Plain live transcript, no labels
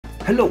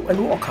Hello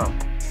and welcome.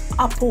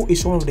 Apple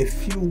is one of the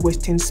few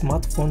Western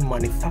smartphone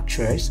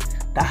manufacturers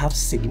that have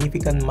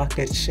significant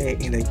market share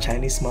in the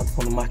Chinese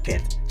smartphone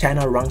market.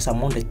 China ranks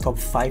among the top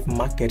 5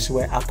 markets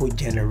where Apple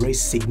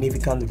generates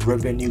significant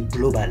revenue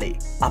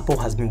globally. Apple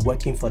has been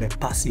working for the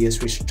past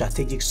years with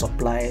strategic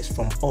suppliers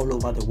from all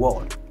over the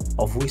world,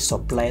 of which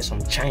suppliers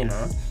from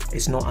China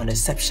is not an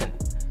exception.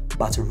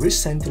 But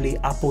recently,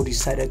 Apple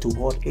decided to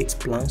halt its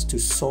plans to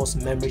source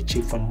memory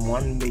chip from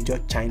one major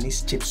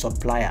Chinese chip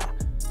supplier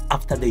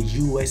after the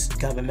US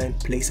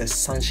government placed a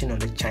sanction on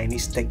the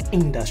Chinese tech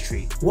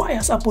industry. Why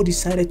has Apple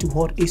decided to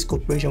halt its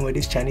cooperation with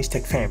this Chinese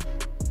tech firm?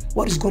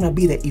 What is going to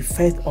be the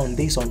effect on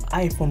this on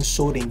iPhones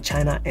sold in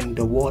China and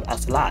the world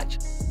at large?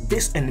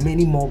 This and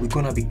many more we're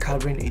going to be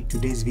covering in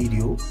today's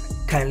video.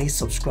 Kindly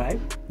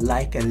subscribe,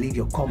 like and leave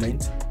your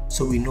comment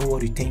so we know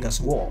what you think as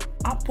well.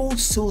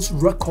 Apple's sales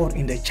record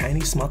in the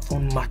Chinese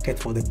smartphone market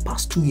for the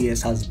past 2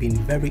 years has been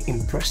very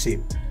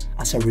impressive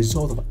as a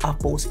result of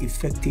Apple's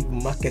effective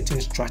marketing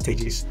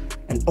strategies,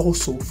 and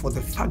also for the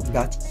fact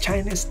that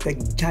China's tech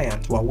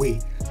giant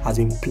Huawei has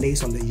been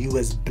placed on the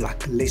US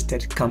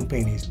blacklisted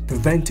companies,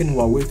 preventing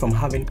Huawei from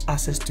having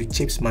access to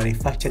chips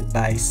manufactured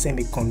by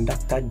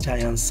semiconductor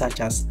giants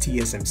such as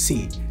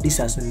TSMC. This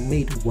has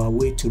made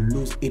Huawei to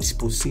lose its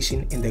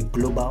position in the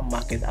global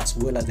market as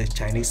well as the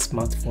Chinese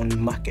smartphone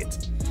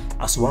market,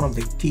 as one of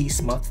the key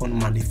smartphone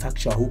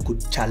manufacturers who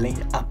could challenge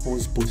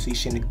Apple's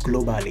position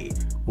globally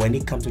when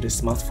it comes to the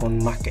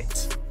smartphone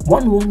market.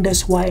 One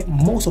wonders why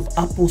most of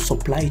Apple's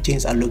supply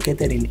chains are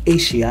located in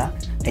Asia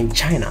and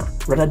China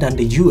rather than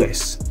the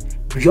US.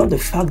 Beyond the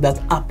fact that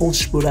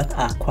Apple's products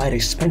are quite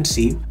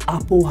expensive,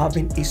 Apple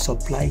having its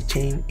supply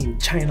chain in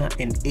China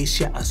and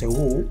Asia as a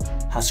whole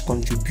has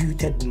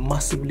contributed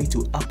massively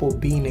to Apple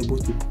being able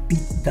to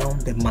beat down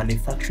the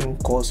manufacturing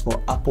costs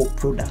for Apple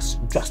products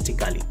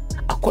drastically.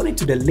 According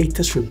to the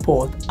latest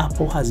report,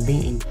 Apple has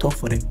been in talk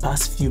for the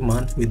past few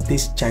months with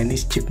this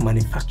Chinese chip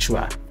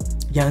manufacturer,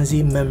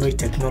 Yangtze Memory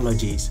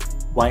Technologies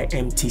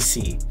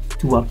 (YMTC),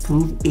 to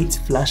approve its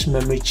flash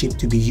memory chip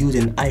to be used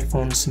in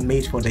iPhones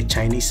made for the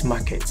Chinese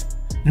market.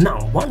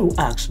 Now, one who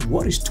asks,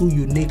 what is too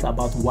unique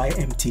about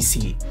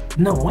YMTC?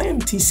 Now,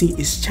 YMTC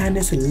is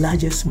China's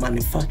largest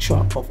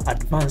manufacturer of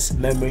advanced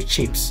memory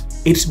chips.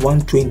 Its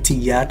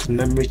 120-yard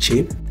memory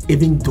chip,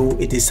 even though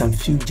it is some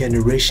few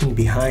generations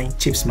behind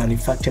chips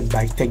manufactured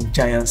by tech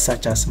giants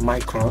such as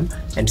Micron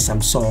and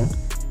Samsung,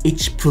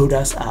 each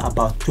products are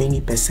about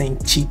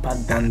 20% cheaper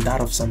than that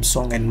of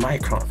Samsung and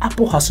Micron.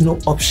 Apple has no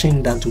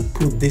option than to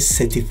put this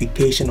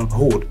certification on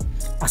hold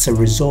as a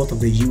result of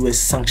the US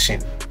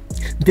sanction.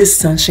 This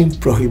sanction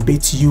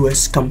prohibits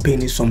US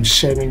companies from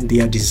sharing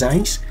their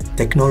designs,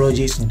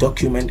 technologies,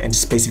 documents and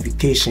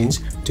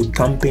specifications to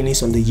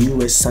companies on the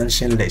US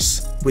sanction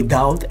list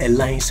without a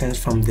license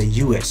from the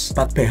US.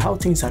 But per how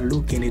things are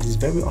looking, it is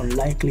very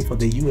unlikely for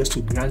the US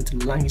to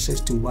grant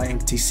license to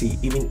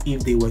YMTC even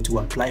if they were to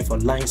apply for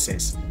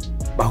license.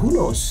 But who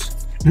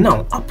knows?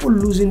 Now, Apple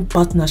losing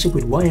partnership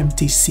with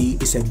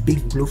YMTC is a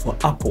big blow for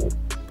Apple,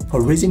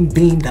 for reason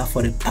being that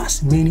for the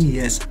past many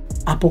years,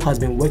 Apple has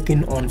been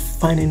working on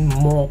finding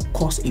more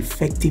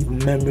cost-effective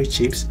memory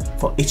chips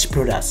for its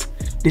products.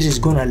 This is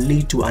going to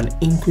lead to an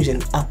increase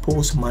in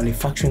Apple's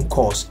manufacturing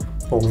costs,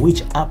 for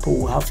which Apple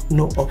will have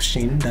no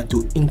option than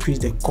to increase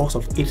the cost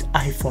of its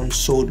iPhone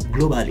sold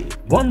globally.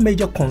 One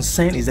major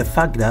concern is the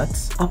fact that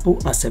Apple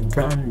as a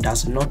brand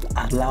does not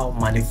allow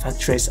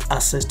manufacturers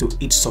access to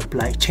its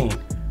supply chain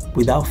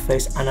without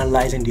first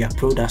analyzing their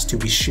products to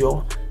be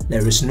sure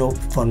there is no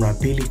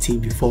vulnerability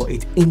before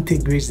it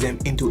integrates them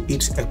into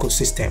its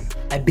ecosystem.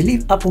 I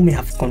believe Apple may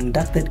have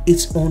conducted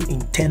its own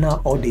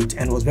internal audit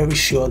and was very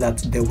sure that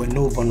there were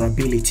no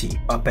vulnerability.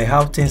 But by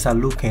how things are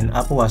looking,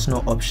 Apple has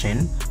no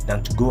option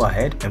than to go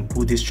ahead and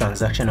put this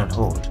transaction on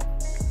hold.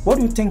 What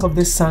do you think of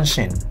this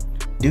sanction?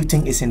 Do you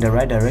think it's in the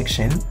right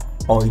direction,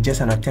 or it's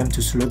just an attempt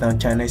to slow down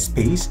China's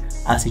pace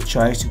as it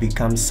tries to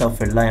become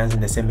self-reliant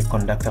in the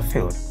semiconductor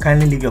field?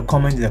 Kindly leave your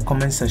comment in the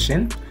comment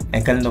section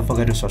and kindly don't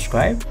forget to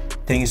subscribe.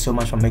 Thank you so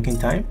much for making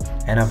time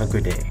and have a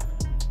good day.